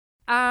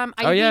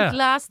I think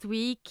last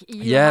week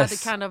you had a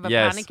kind of a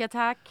panic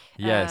attack.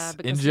 Yes,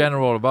 in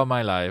general about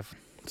my life.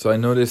 So I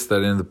noticed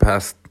that in the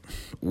past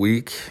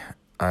week,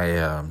 I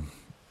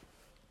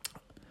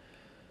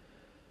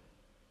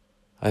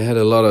had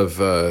a lot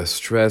of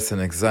stress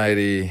and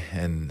anxiety,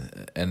 and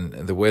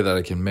the way that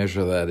I can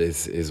measure that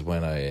is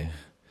when I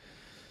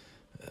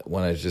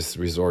just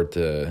resort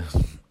to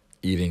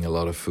eating a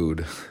lot of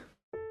food.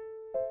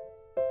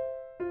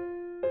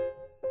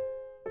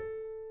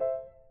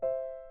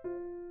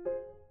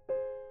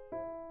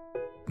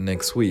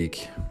 Next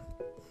week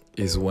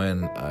is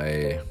when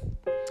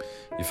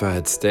if I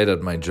had stayed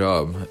at my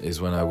job, is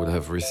when I would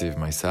have received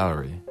my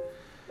salary,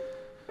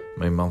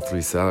 my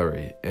monthly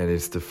salary. And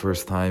it's the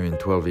first time in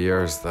 12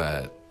 years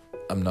that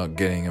I'm not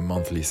getting a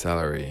monthly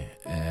salary.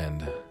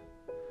 And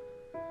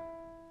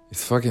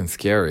it's fucking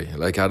scary.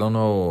 Like, I don't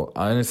know,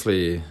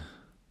 honestly,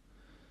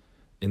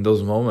 in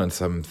those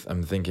moments, I'm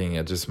thinking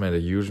I just made a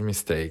huge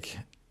mistake.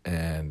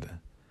 And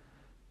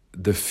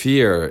the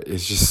fear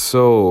is just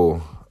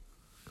so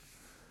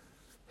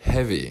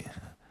heavy.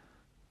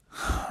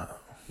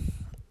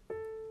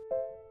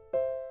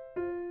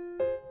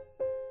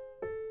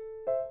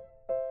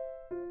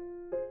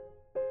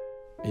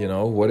 You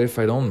know, what if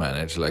I don't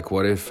manage? Like,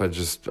 what if I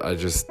just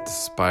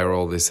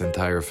spiral this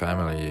entire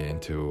family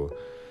into,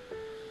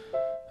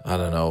 I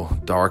don't know,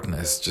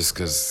 darkness, just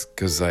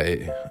because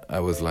I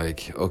was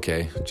like,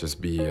 okay,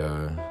 just be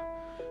a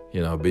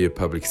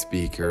public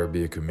speaker,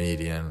 be a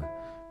comedian,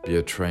 be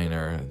a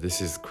trainer.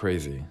 This is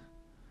crazy.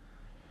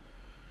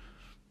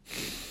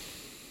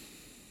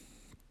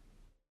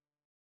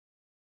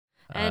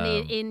 And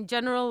in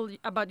general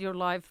about your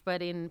life,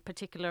 but in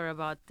particular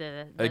about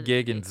a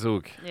gig in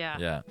Zug.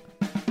 Yeah.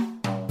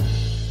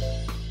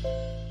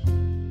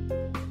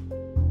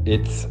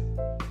 It's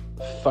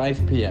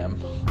 5 p.m.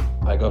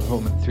 I got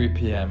home at 3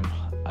 p.m.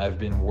 I've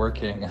been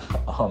working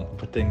on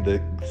putting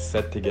the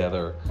set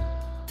together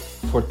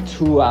for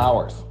 2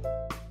 hours.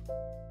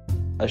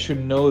 I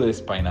should know this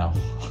by now.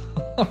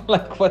 I'm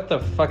like, what the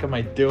fuck am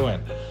I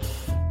doing?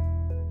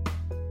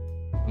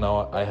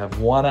 Now I have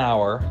 1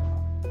 hour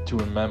to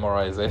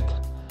memorize it,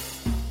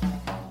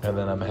 and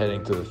then I'm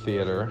heading to the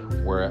theater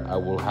where I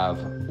will have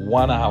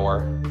 1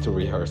 hour to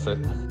rehearse it.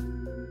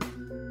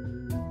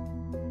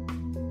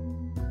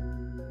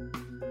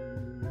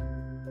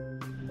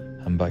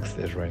 I'm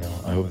backstage right now.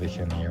 I hope they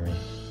can hear me.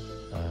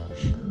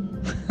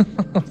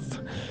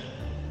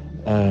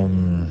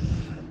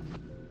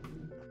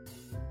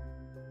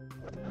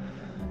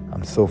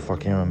 I'm so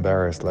fucking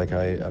embarrassed. Like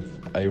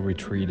I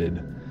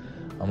retreated.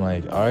 I'm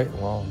like, all right,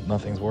 well,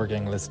 nothing's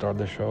working. Let's start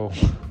the show.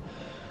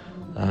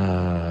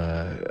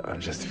 I'm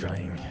just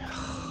feeling.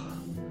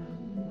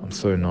 I'm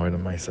so annoyed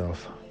at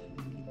myself.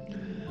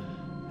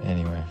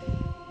 Anyway.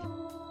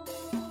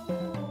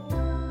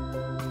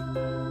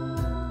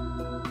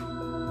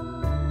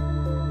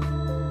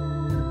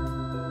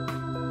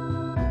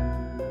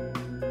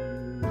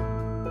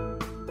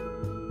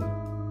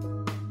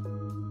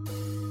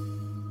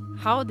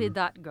 How did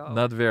that go?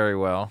 Not very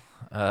well.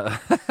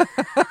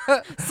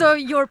 So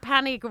your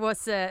panic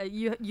was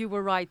you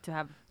were right to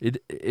have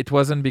it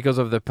wasn't because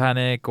of the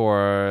panic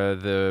or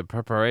the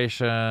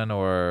preparation,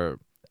 or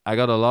I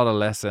got a lot of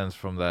lessons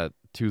from that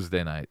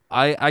Tuesday night.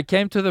 I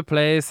came to the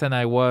place and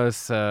I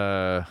was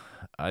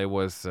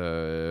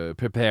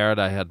prepared.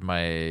 I had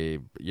my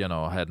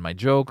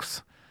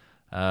jokes.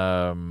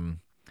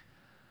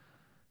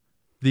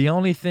 The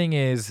only thing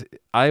is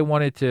I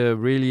wanted to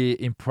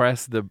really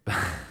impress the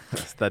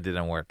that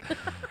didn't work.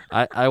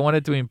 I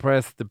wanted to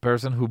impress the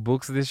person who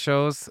books these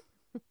shows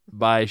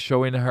by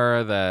showing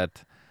her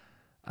that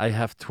I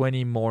have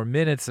 20 more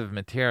minutes of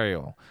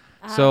material.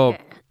 So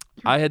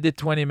I did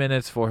 20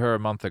 minutes for her a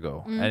month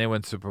ago, and it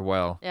went super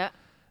well. Yeah.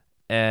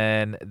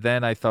 And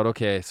then I thought,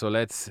 okay, so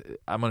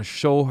I'm going to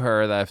show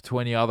her that I have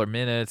 20 other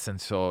minutes, and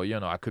so,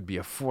 I could be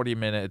a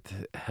 40-minute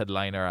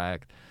headliner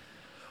act.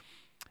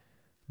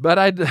 But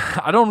I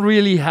don't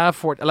really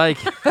have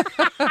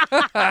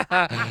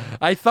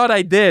I thought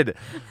I did.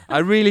 I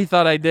really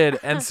thought I did.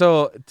 And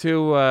so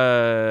to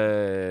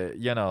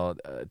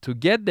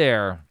get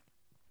there,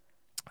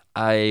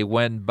 I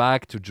went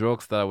back to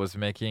jokes that I was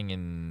making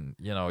in,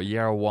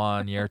 year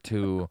 1, year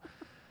 2.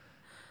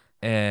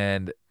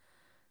 And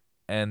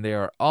they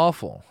are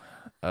awful.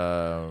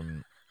 Why?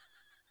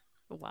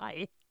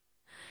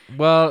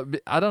 Well,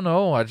 I don't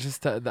know. I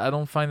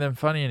don't find them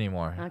funny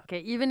anymore. Okay,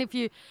 even if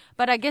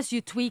but I guess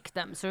you tweak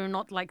them, so you're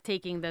not like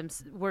taking them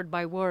word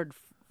by word.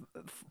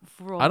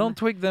 I don't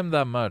tweak them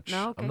that much.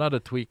 No, okay. I'm not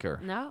a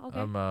tweaker. No, okay.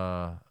 I'm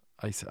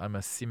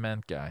a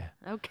cement guy.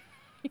 Okay.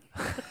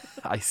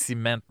 I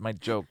cement my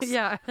jokes.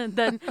 Yeah, and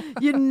then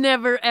you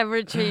never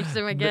ever change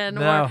them again,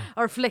 no.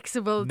 or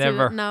flexible.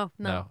 Never. No.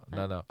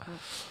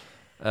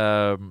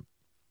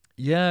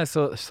 Yeah.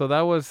 So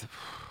that was.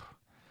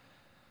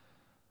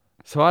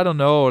 So I don't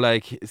know,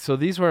 so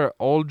these were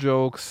old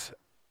jokes,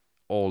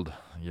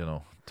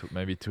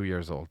 maybe 2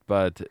 years old,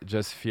 but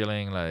just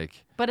feeling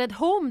like... But at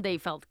home they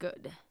felt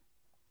good.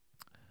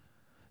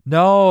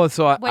 No,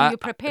 so when you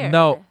prepared?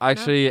 no,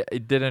 actually,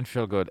 it didn't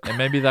feel good, and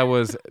maybe that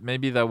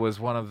was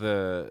one of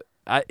the.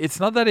 It's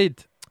not that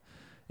it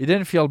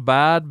didn't feel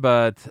bad,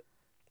 but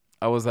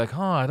I was like,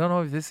 I don't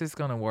know if this is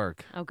gonna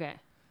work, Okay.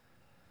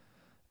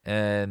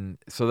 and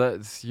so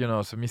that's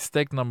so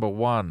mistake number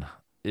one.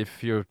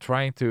 If you're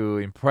trying to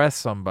impress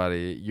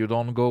somebody, you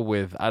don't go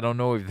with, I don't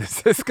know if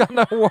this is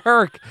gonna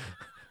work.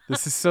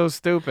 This is so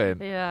stupid.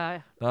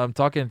 Yeah. Now I'm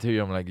talking to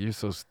you, I'm like, you're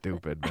so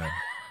stupid, man.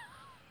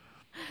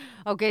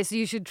 Okay, so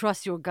you should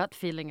trust your gut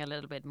feeling a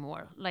little bit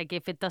more. Like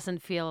if it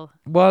doesn't feel.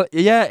 Well,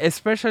 yeah,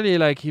 especially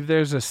like if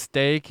there's a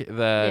stake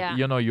that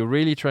Yeah. you're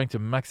really trying to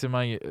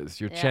maximize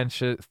your Yeah.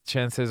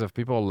 chances of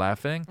people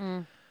laughing.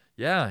 Mm.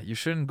 Yeah, you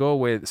shouldn't go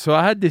with. So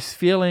I had this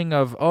feeling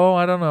of,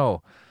 I don't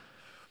know.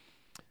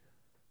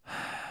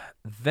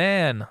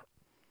 Then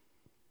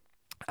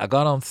I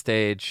got on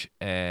stage,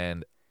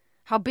 and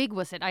How big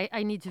was it?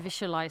 I need to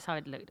visualize how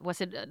it looked.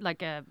 Was it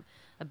like a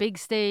big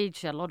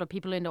stage, a lot of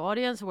people in the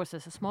audience, or was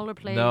this a smaller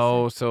place?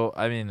 no, so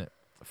I mean,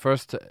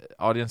 first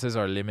audiences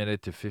are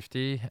limited to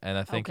 50, and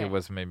I think Okay. it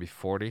was maybe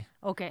 40.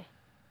 Okay.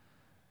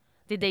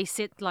 Did they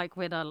sit like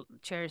with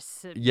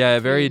chairs? Yeah,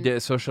 very between-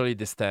 socially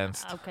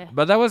distanced. Okay.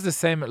 But that was the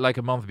same like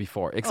a month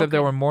before, except there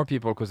Okay. were more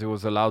people because it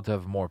was allowed to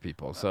have more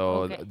people. So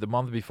Okay. the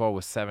month before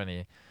was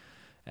 70,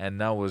 and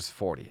now was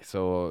 40.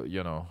 So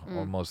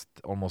Mm.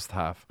 almost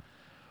half.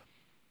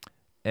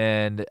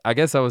 And I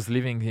guess I was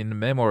living in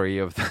memory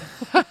of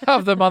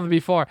of the month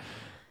before,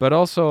 but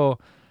also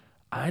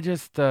I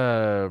just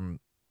like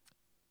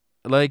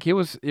it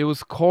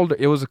was cold.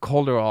 It was a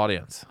colder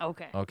audience.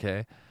 Okay.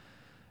 Okay.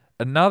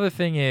 Another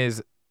thing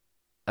is,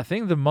 I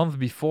think the month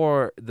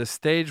before the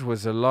stage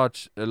was a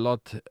lot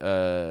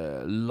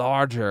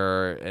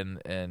larger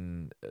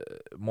and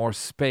more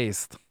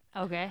spaced.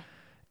 Okay.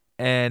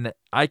 And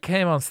I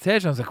came on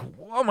stage and I was like,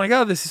 "Oh my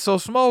god, this is so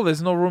small.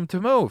 There's no room to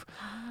move."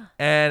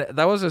 And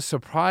that was a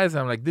surprise.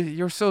 I'm like,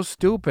 "You're so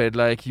stupid.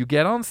 Like, you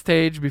get on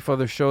stage before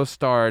the show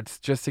starts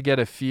just to get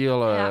a feel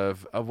Yeah.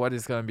 of what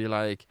it's going to be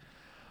like."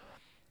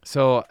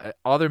 So,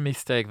 other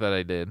mistake that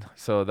I did.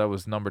 So, that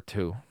was number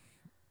 2.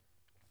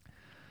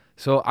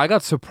 So, I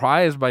got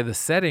surprised by the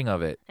setting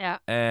of it. Yeah.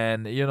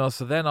 And,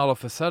 so then all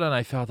of a sudden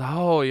I felt,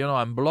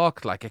 I'm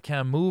blocked. Like, I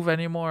can't move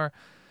anymore.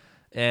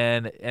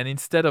 And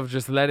instead of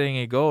just letting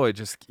it go, it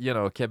just,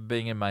 kept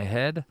being in my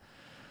head.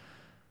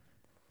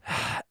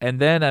 And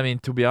then, I mean,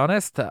 to be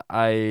honest,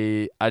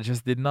 I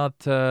just did not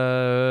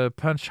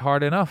punch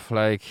hard enough.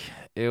 Like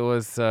it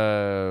was,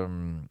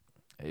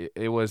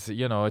 it was,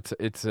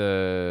 it's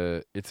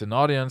an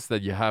audience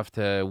that you have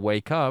to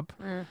wake up,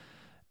 Mm.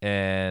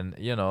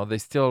 and they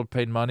still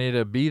paid money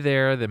to be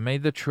there. They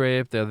made the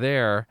trip. They're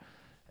there,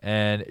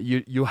 and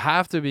you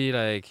have to be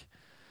like.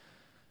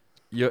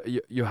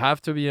 You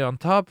have to be on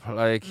top.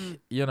 Like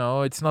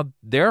it's not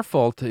their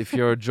fault if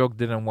your joke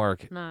didn't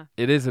work. No.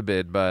 It is a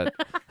bit, but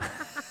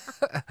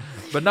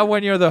but not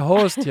when you're the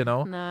host,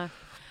 No.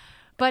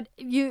 But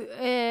you,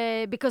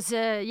 because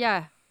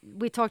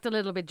we talked a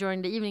little bit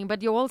during the evening.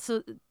 But you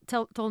also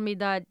told me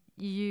that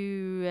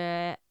you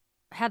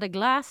had a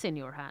glass in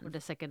your hand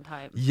the second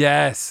time.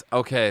 Yes.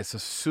 Okay. So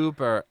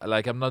super.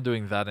 Like I'm not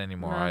doing that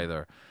anymore No.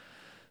 either.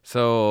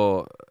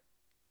 So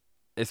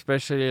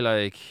especially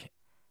like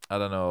I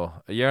don't know,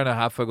 a year and a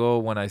half ago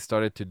when I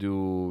started to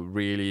do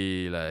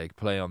really like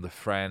play on the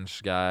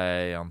French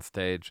guy on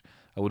stage,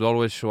 I would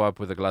always show up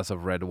with a glass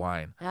of red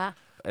wine. Yeah.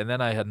 And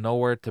then I had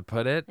nowhere to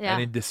put it, Yeah.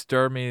 and it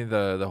disturbed me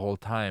the whole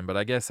time. But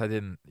I guess I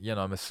didn't,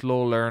 I'm a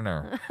slow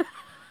learner.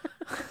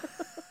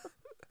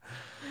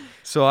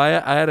 So I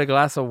had a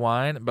glass of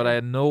wine, but I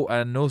had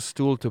no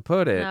stool to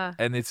put it, Yeah.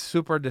 and it's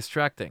super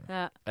distracting.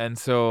 Yeah. And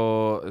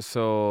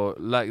so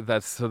like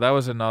that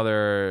was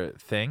another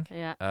thing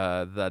Yeah.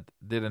 that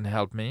didn't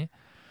help me.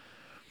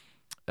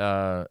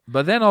 But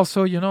then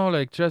also,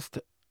 like just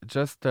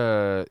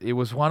it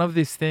was one of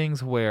these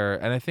things where,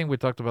 and I think we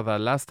talked about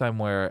that last time,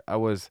 where I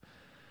was,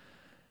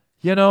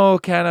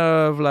 kind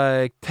of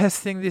like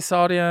testing this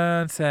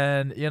audience,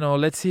 and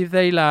let's see if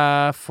they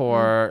laugh,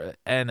 or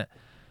and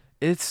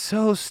it's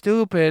so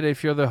stupid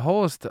if you're the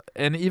host,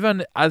 and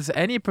even as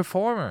any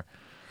performer.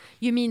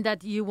 You mean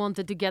that you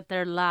wanted to get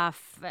their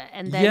laugh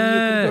and then you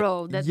Yeah, could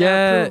grow that yeah,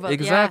 their approval.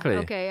 exactly. Yeah.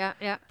 Okay. Yeah.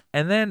 Yeah.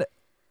 And then,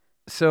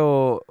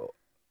 so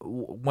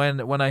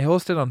when I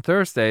hosted on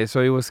Thursday,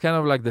 so it was kind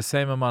of like the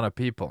same amount of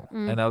people,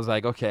 and I was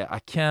like, okay, I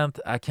can't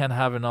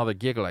have another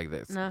gig like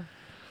this. No.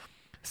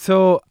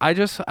 So I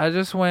just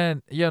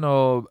went,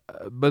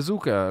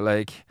 bazooka.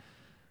 Like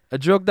a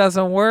joke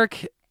doesn't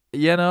work,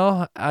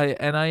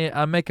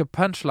 I make a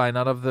punchline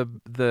out of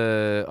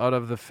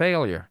the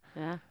failure.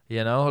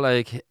 Yeah.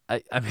 Like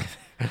I mean.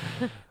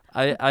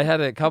 I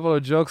had a couple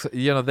of jokes,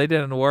 they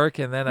didn't work,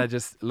 and then I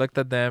just looked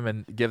at them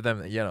and give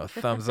them,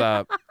 thumbs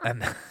up,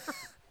 and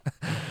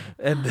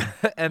and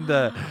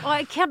Oh,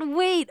 I can't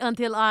wait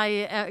until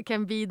I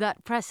can be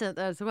that present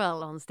as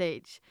well on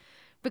stage,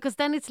 because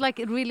then it's like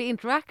a really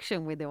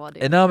interaction with the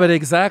audience. no, but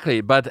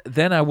exactly. But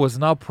then I was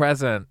not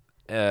present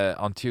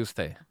on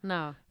Tuesday.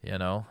 No. You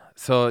know,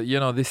 so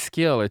this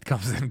skill, it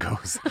comes and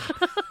goes.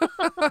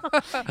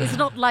 It's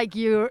not like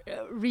you're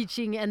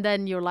reaching and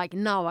then you're like,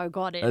 now I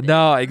got it.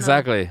 No,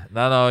 exactly.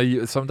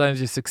 No.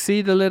 Sometimes you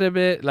succeed a little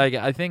bit. Like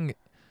I think,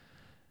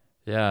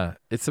 yeah,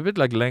 it's a bit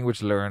like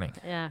language learning.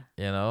 Yeah.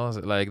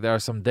 Like there are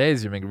some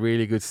days you make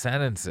really good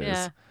sentences,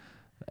 Yeah.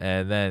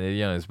 and then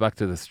it's back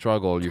to the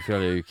struggle. You feel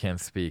like you can't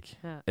speak.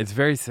 Yeah. It's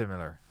very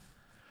similar.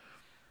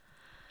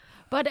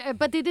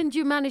 But didn't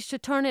you manage to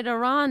turn it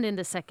around in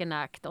the second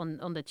act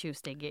on the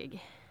Tuesday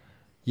gig?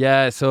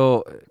 Yeah.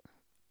 So.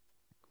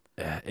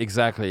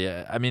 Exactly.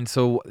 Yeah. I mean,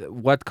 so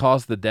what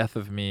caused the death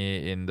of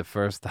me in the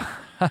first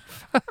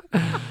half?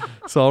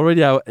 So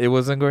already it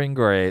wasn't going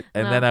great,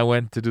 and then No. I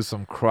went to do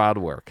some crowd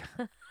work,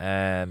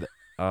 and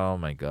oh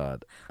my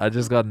god, I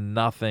just got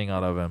nothing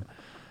out of him.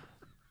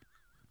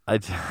 I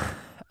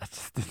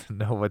just didn't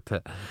know what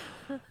to,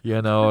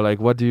 like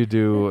what do you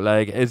do?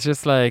 Like it's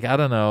just like I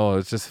don't know.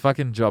 It's just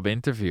fucking job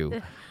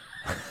interview.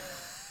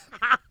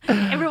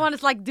 Everyone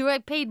is like, do I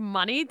paid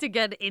money to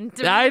get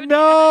interviewed? I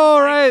know,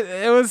 right?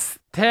 It was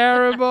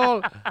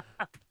terrible.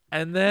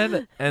 And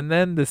then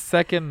the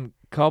second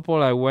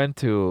couple I went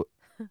to,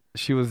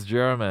 she was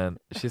German.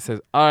 She says,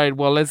 "All right,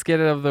 well, let's get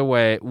it out of the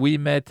way. We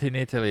met in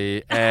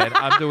Italy, and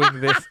I'm doing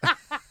this."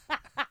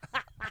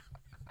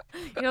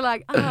 You're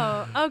like,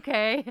 oh,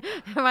 okay.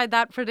 Am I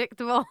that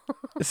predictable?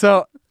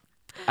 So,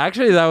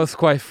 actually, that was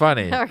quite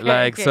funny.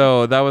 Okay.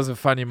 So that was a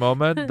funny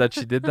moment that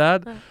she did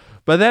that.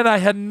 But then I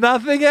had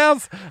nothing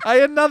else. I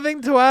had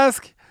nothing to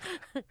ask.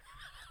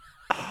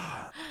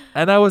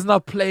 And I was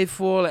not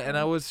playful, and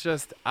I was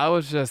just I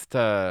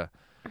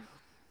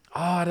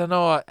don't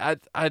know.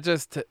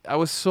 I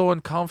was so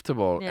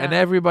uncomfortable, and Yeah.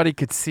 everybody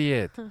could see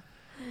it.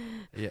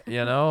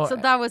 So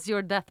that was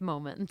your death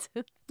moment.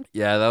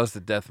 Yeah, that was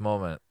the death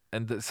moment.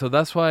 And so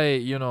that's why,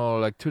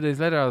 like 2 days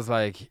later, I was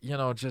like,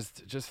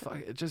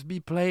 just be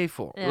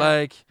playful. Yeah.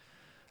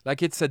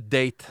 Like it's a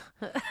date.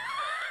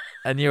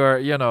 And you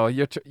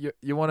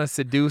want to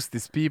seduce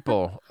these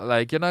people.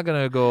 Like, you're not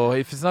going to go,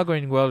 if it's not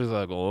going well, it's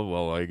like, oh,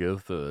 well, I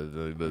guess.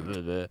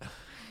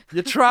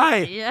 You try.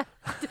 Yeah.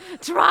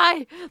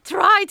 Try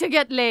to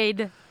get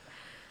laid.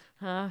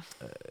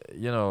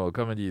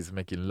 Comedy is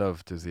making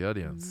love to the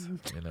audience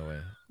in a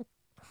way.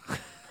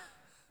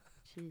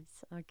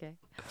 Jeez. Okay.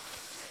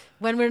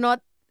 When we're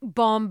not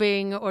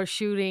bombing or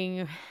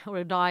shooting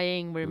or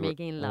dying, we're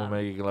making love. We're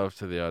making love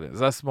to the audience.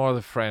 That's more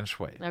the French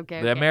way.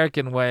 Okay. The okay.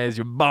 American way is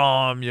you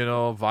bomb,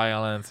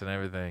 violence and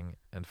everything.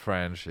 And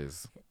French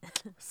is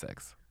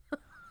sex.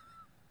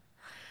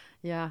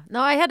 Yeah.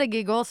 No, I had a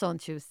gig also on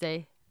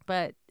Tuesday,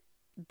 but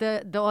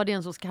the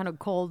audience was kind of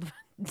cold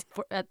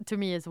to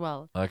me as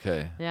well.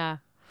 Okay. Yeah.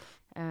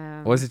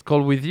 Was it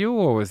cold with you,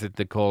 or was it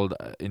the cold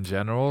in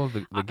general?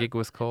 The gig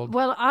was cold?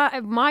 Well,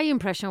 my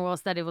impression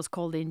was that it was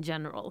cold in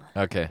general.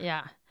 Okay.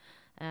 Yeah.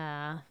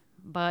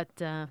 But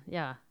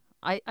yeah,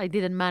 I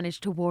didn't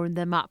manage to warm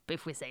them up,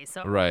 if we say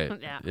so. Right.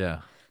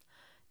 Yeah.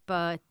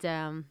 But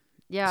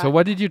yeah. So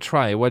what did you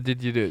try? What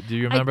did you do? Do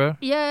you remember?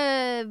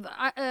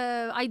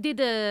 I did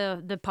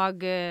the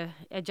pug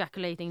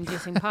ejaculating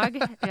juicing pug.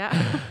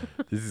 Yeah.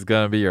 This is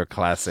going to be your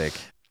classic.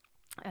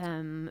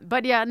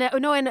 But yeah,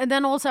 no, and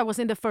then also I was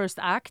in the first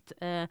act,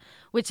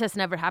 which has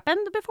never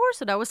happened before,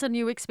 so that was a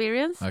new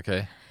experience.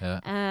 Okay. Yeah.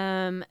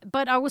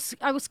 But I was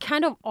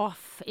kind of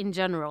off in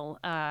general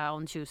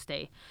on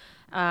Tuesday.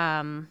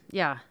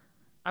 Yeah,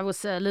 I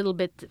was a little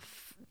bit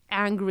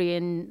angry,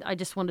 and I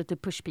just wanted to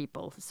push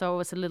people, so I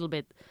was a little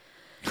bit.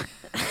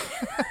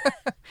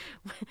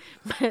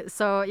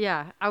 So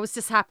yeah, I was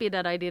just happy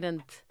that I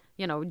didn't,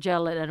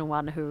 gel at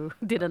anyone who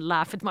didn't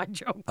laugh at my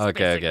jokes.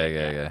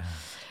 Okay.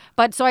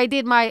 But so I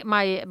did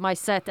my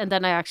set, and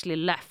then I actually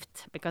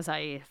left because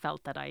I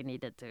felt that I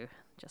needed to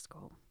just go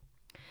home.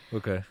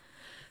 Okay.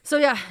 So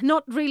yeah,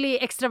 not really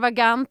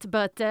extravagant,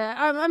 but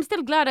I'm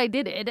still glad I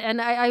did it,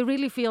 and I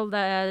really feel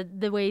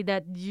that the way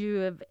that you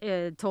have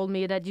told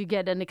me that you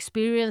get an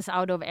experience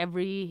out of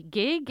every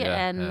gig,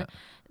 and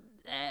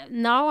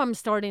now I'm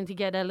starting to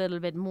get a little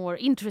bit more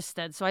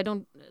interested. So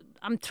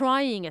I'm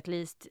trying at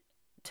least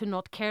to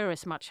not care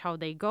as much how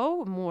they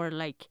go, more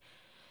like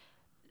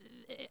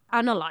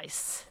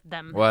analyze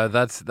them. Well,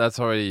 that's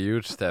already a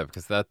huge step,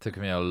 because that took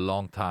me a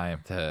long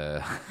time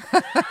to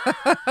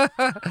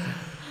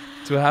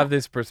to have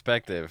this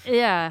perspective.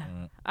 Yeah.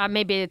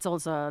 Maybe it's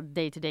also a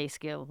day-to-day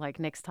skill. Like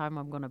next time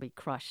I'm going to be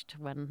crushed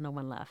when no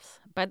one laughs.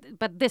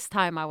 But this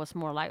time I was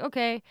more like,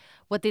 okay,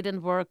 what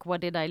didn't work?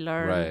 What did I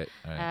learn? Right.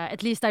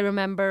 At least I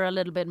remember a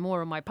little bit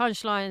more of my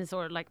punchlines,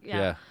 or like,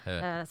 Yeah.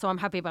 so I'm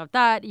happy about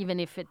that, even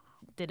if it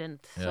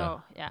didn't. Yeah,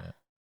 So, yeah. yeah.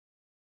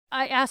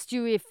 I asked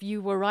you if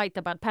you were right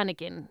about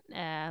panicking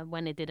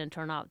when it didn't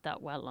turn out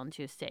that well on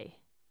Tuesday.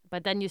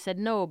 But then you said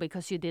no,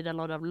 because you did a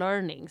lot of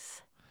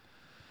learnings.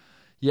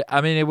 Yeah,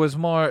 I mean, it was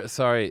more,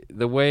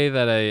 the way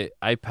that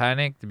I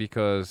panicked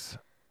because,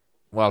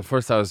 well,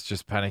 first I was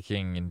just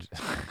panicking in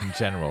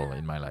general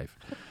in my life.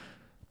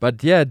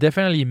 But yeah,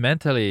 definitely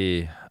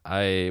mentally,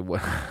 I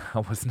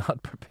was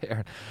not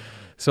prepared.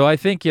 So I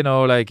think,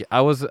 like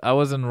I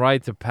wasn't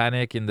right to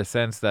panic in the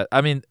sense that,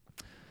 I mean,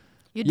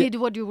 You Yeah. did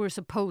what you were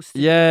supposed to.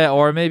 yeah,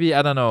 or maybe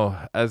I don't know.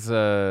 As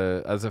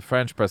a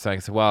French person, I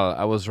say, well,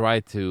 I was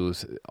right to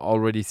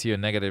already see a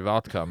negative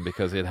outcome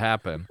because it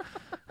happened,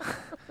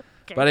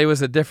 Okay. but it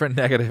was a different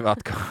negative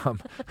outcome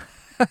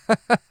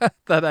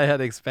that I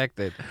had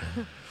expected,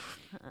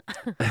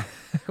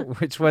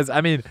 which was,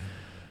 I mean,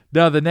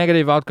 no, the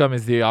negative outcome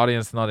is the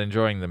audience not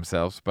enjoying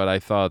themselves, but I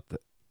thought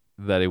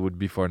that it would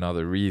be for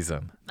another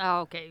reason.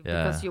 Oh, okay.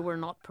 Because Yeah. you were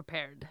not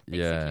prepared,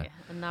 Yeah. basically.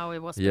 And now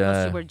it was because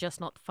Yeah. you were just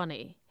not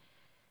funny.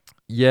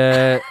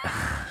 Yeah,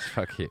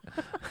 fuck you.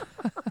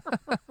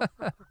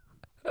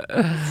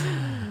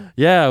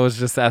 Yeah, it was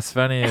just as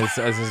funny as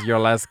is your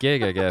last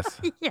gig, I guess.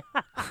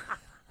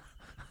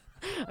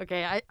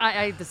 Okay,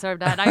 I deserve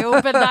that. I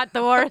opened that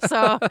door,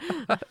 so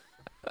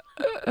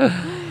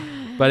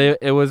But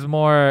it was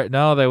more,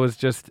 no, there was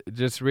just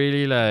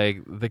really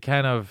like the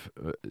kind of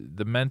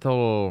the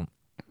mental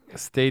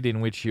state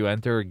in which you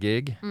enter a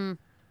gig. Mm.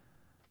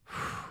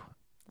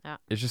 Yeah.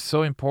 It's just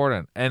so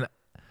important, and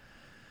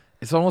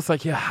it's almost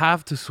like you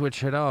have to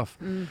switch it off.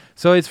 Mm.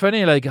 So it's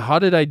funny, like, how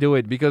did I do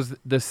it? Because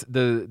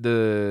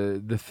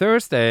the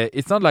Thursday,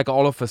 it's not like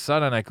all of a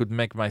sudden I could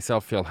make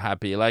myself feel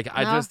happy. Like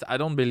No. I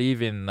don't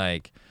believe in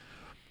like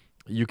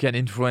you can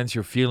influence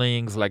your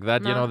feelings like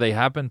that. No. They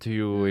happen to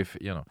you Mm. if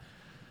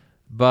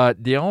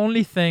But the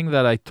only thing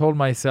that I told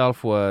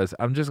myself was,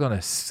 I'm just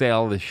gonna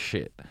sell this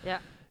shit. Yeah.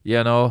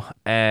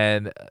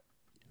 And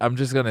I'm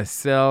just gonna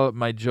sell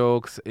my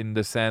jokes in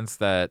the sense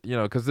that,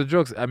 because the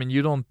jokes, I mean,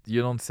 you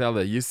don't sell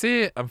it. You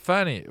see, I'm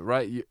funny,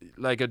 right?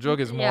 Like a joke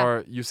is Yeah.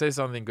 more, you say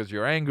something because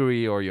you're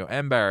angry or you're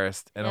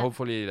embarrassed, and Yeah.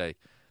 hopefully, like,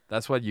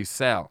 that's what you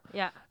sell,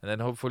 Yeah. and then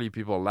hopefully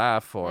people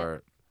laugh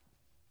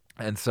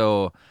and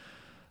so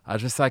I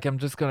just like, I'm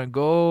just gonna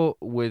go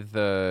with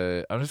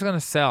I'm just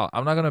gonna sell.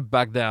 I'm not gonna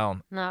back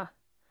down, No.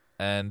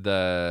 and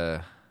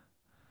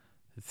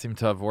it seemed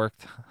to have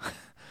worked.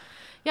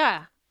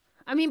 Yeah.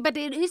 I mean, but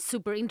it is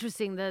super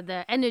interesting,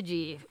 the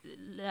energy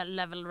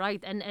level,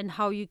 right? And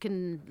how you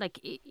can, like,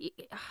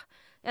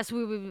 as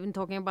we've been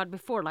talking about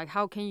before, like,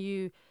 how can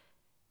you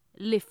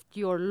lift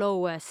your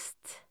lowest,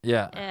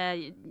 Yeah.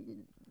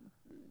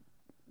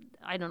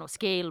 I don't know,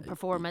 scale,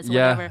 performance,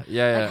 Yeah, whatever.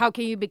 yeah, Like, yeah. how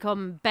can you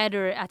become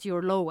better at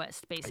your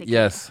lowest, basically?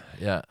 Yes,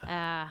 yeah.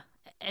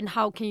 And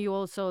how can you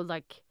also,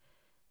 like,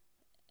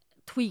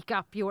 tweak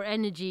up your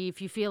energy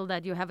if you feel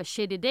that you have a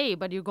shitty day,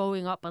 but you're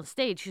going up on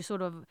stage? You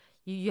sort of,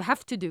 you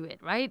have to do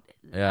it, right?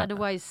 Yeah.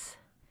 Otherwise,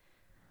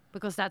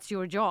 because that's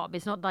your job.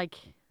 It's not like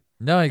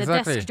No, the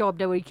exactly. desk job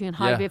that where you can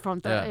hide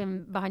Yeah,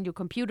 behind your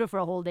computer for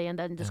a whole day and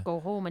then just go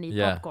home and eat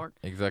Yeah, popcorn.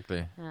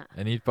 exactly. Yeah.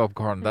 And eat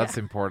popcorn. That's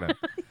important.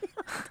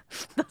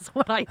 That's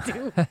what I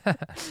do.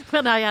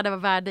 When I had a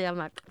bad day, I'm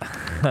like,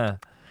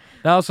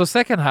 Now, so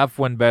second half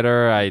went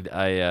better. I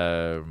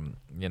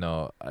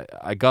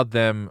got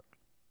them,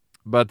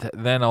 but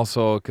then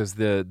also because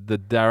the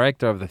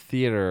director of the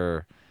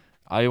theater,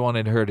 I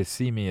wanted her to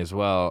see me as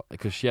well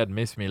because she had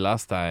missed me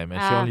last time,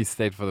 and she only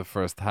stayed for the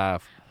first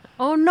half.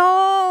 oh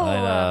no!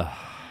 And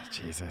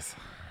Jesus.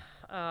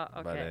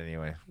 Okay. But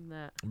anyway,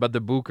 Nah. but the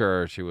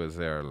booker, she was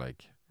there,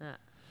 like. Yeah.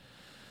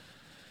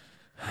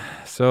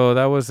 So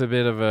that was a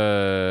bit of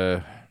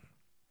a.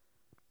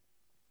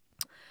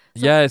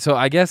 Yeah, so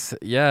I guess,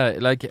 yeah,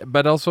 like,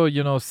 but also,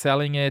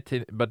 selling it,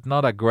 but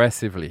not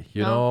aggressively,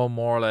 No.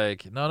 more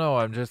like, no,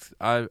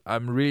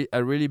 I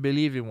really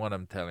believe in what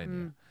I'm telling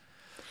you.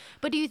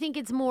 But do you think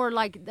it's more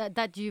like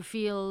that you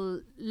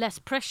feel less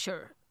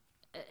pressure?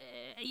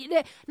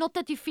 Not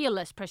that you feel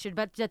less pressure,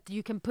 but that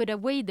you can put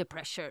away the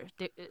pressure.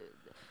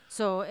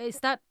 So is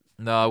that...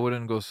 No, I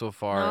wouldn't go so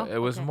far. No? It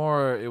was Okay.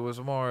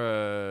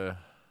 more,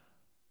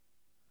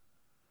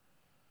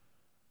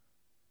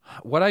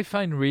 what I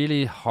find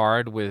really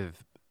hard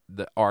with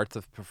the art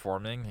of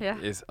performing Yeah.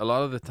 is a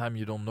lot of the time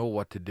you don't know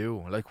what to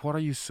do. Like, what are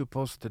you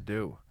supposed to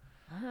do?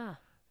 Ah.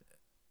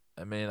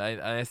 I mean,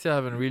 I still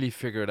haven't really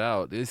figured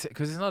out.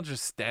 Because it's not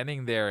just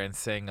standing there and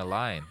saying a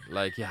line.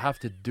 Like, you have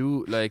to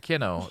do, like,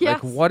 Yes.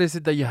 like, what is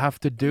it that you have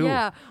to do?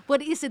 Yeah.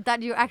 What is it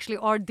that you actually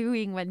are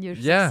doing when you're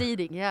Yeah.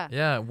 succeeding? Yeah.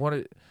 Yeah,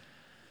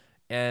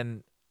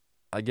 and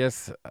I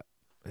guess,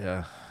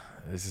 yeah,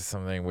 this is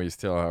something we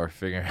still are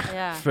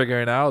Yeah.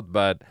 figuring out.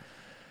 But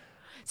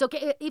So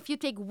okay, if you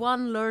take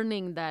one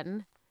learning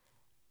then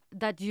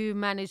that you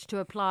managed to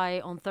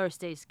apply on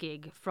Thursday's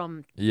gig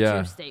from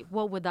Yeah. Tuesday,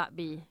 what would that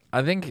be?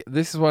 I think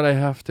this is what I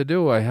have to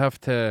do. I have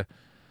to,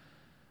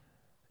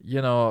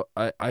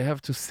 I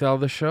have to sell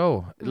the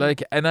show. Mm.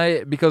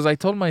 Like, because I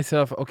told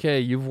myself, okay,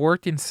 you've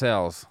worked in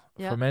sales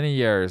Yeah. for many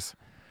years.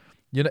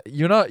 You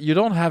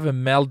don't have a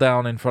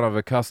meltdown in front of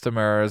a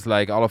customer as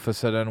like all of a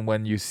sudden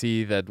when you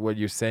see that what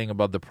you're saying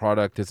about the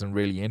product isn't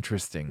really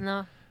interesting.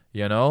 No.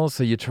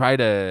 So you try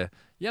to,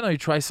 you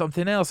try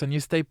something else and you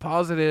stay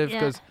positive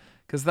Yeah.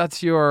 because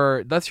that's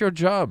your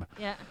job.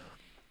 Yeah.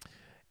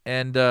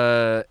 And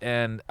so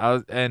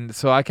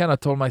I kind of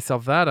told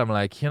myself that I'm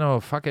like,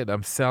 fuck it,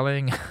 I'm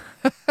selling.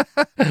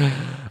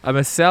 I'm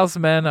a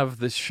salesman of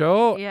the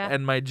show Yeah.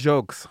 and my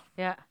jokes.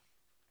 Yeah.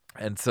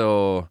 And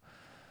so,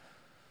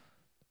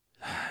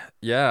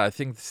 yeah, I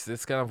think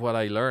it's kind of what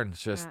I learned.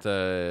 Just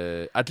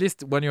at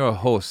least when you're a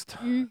host,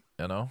 you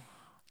know.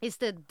 Is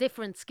the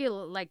different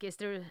skill, like, is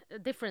there a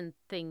different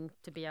thing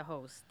to be a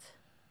host?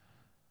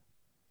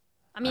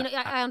 I mean,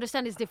 I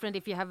understand it's different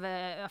if you have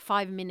a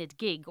 5-minute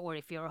gig or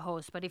if you're a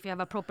host, but if you have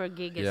a proper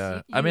gig, as Yeah,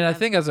 you I mean, I have-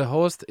 think as a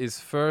host is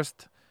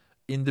first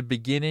in the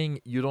beginning,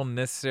 you don't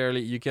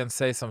necessarily, you can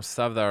say some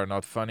stuff that are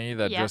not funny,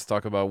 that Yeah. just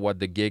talk about what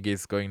the gig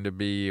is going to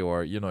be,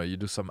 or, you know, you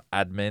do some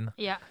admin.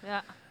 Yeah,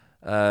 yeah,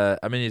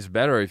 I mean, it's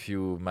better if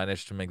you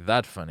manage to make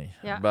that funny,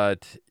 Yeah.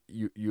 but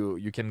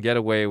you can get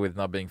away with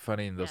not being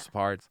funny in those Yeah.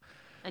 parts.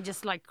 and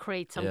just like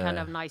create some kind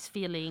Yeah. of nice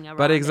feeling around.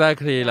 But it.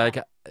 exactly, Yeah.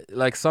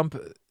 like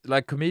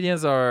like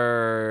comedians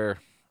are,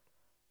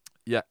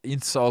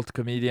 insult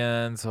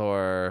comedians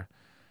or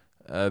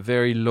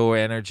very low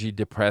energy,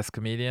 depressed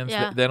comedians.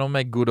 Yeah. They don't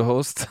make good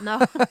hosts No,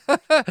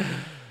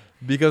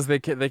 because they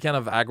kind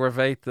of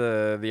aggravate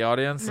the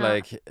audience. No.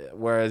 Like,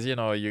 whereas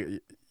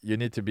you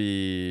need to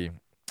be,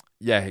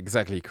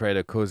 exactly, create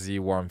a cozy,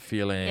 warm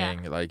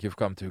feeling. Like you've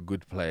come to a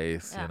good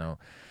place, Yeah. you know,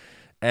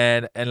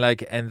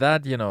 and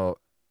that, you know.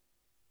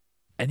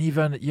 And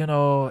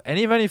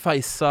even if I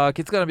suck,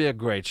 it's gonna be a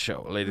great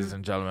show, ladies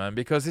and gentlemen,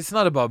 because it's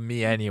not about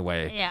me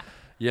anyway. yeah,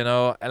 You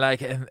know,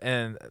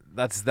 and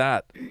that's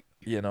that,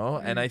 you know.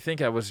 And I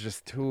think I was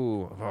just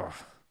too.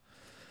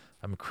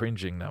 I'm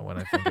cringing now when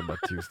I think about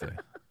Tuesday.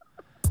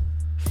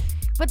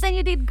 but then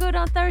you did good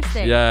on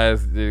Thursday. Yeah,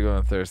 I did go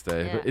on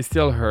Thursday, Yeah. but it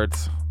still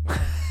hurts.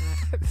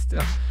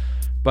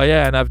 But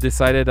yeah, and I've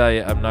decided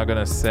I'm not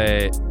gonna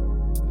say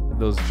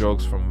those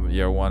jokes from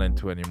year 1 and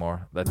 2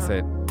 anymore. That's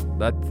it.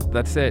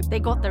 That's it. They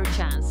got their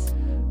chance.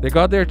 They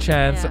got their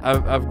chance.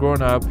 Yeah. I've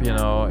grown up, you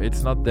know.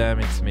 It's not them,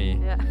 it's me.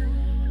 Yeah.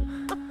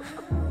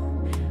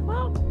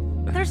 Well,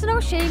 there's no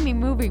shame in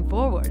moving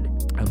forward.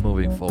 I'm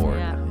moving forward.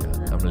 Yeah.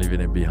 I'm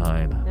leaving it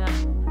behind.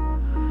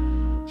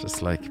 Yeah.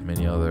 Just like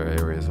many other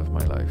areas of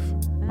my life.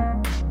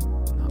 Yeah.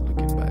 Not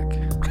looking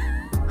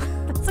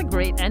back. That's a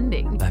great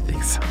ending. I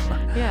think so.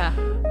 Yeah.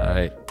 All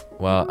right.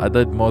 Well, I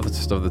did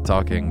most of the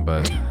talking,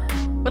 but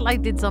But I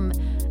did some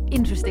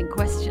interesting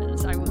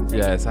questions, I would say.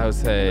 yes, I would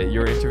say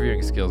your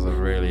interviewing skills have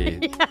really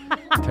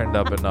turned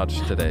up a notch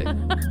today.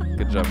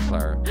 Good job,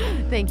 Clara.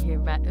 Thank you,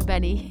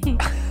 Benny.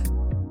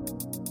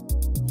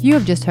 You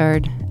have just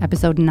heard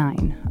episode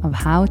 9 of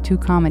How to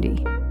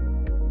Comedy,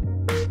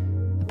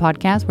 a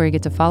podcast where you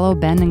get to follow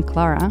Ben and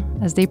Clara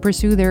as they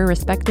pursue their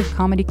respective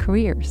comedy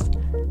careers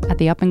at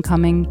the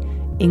up-and-coming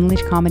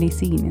English comedy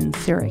scene in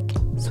Zurich,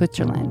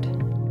 Switzerland.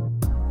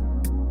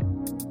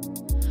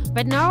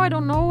 But now I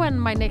don't know when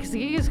my next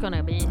gig is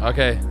gonna be.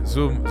 Okay,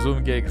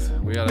 Zoom gigs.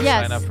 We gotta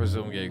Yes. sign up for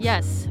Zoom gigs.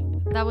 Yes,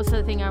 that was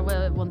the thing I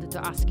wanted to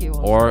ask you.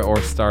 Also. Or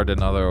start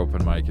another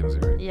open mic in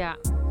Zurich. Yeah.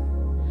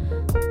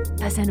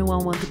 Does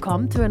anyone want to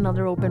come to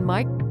another open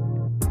mic?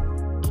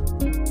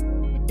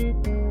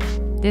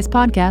 This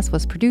podcast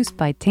was produced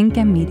by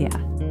Tinka Media.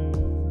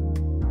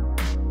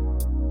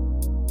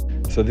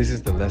 So this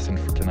is the lesson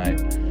for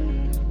tonight.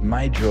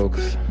 My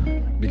jokes,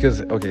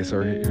 because, okay,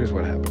 so here's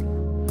what happened.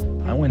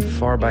 I went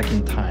far back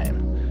in time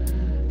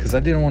because I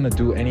didn't want to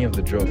do any of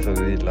the jokes that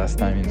I did last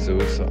time in Zoo,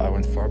 so I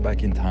went far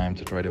back in time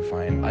to try to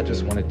find, I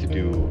just wanted to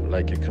do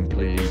like a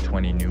completely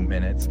 20 new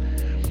minutes,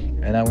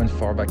 and I went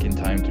far back in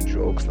time to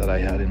jokes that I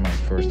had in my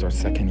first or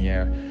second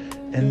year,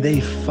 and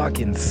they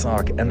fucking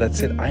suck, and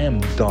that's it. I am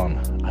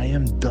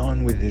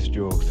done with these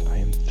jokes. I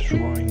am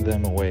throwing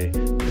them away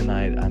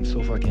tonight. I'm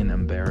so fucking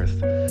embarrassed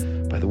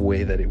by the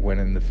way that it went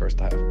in the first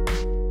half.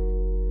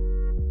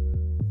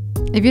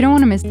 If you don't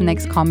want to miss the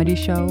next comedy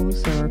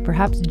shows or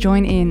perhaps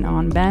join in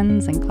on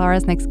Ben's and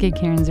Clara's next gig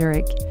here in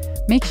Zurich,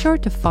 make sure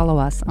to follow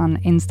us on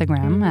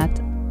Instagram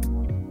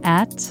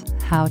at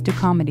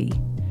howtocomedy.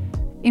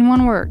 In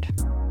one word.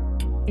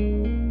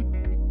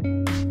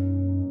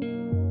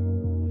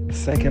 The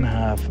second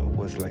half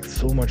was like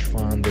so much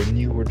fun. They're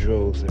newer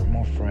jokes, they're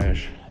more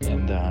fresh,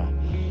 and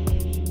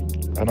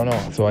I don't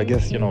know. So I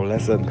guess,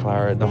 lesson,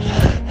 Clara, don't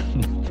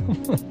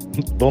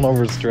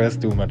overstress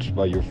too much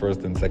about your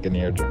first and second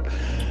year joke.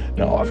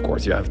 No, of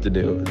course you have to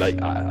do,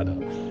 like, I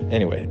don't.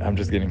 Anyway, I'm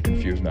just getting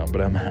confused now, but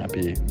I'm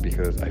happy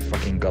because I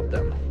fucking got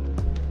them.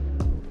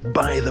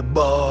 By the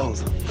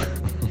balls.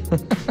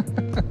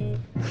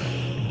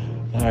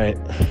 All right.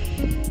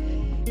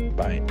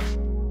 Bye.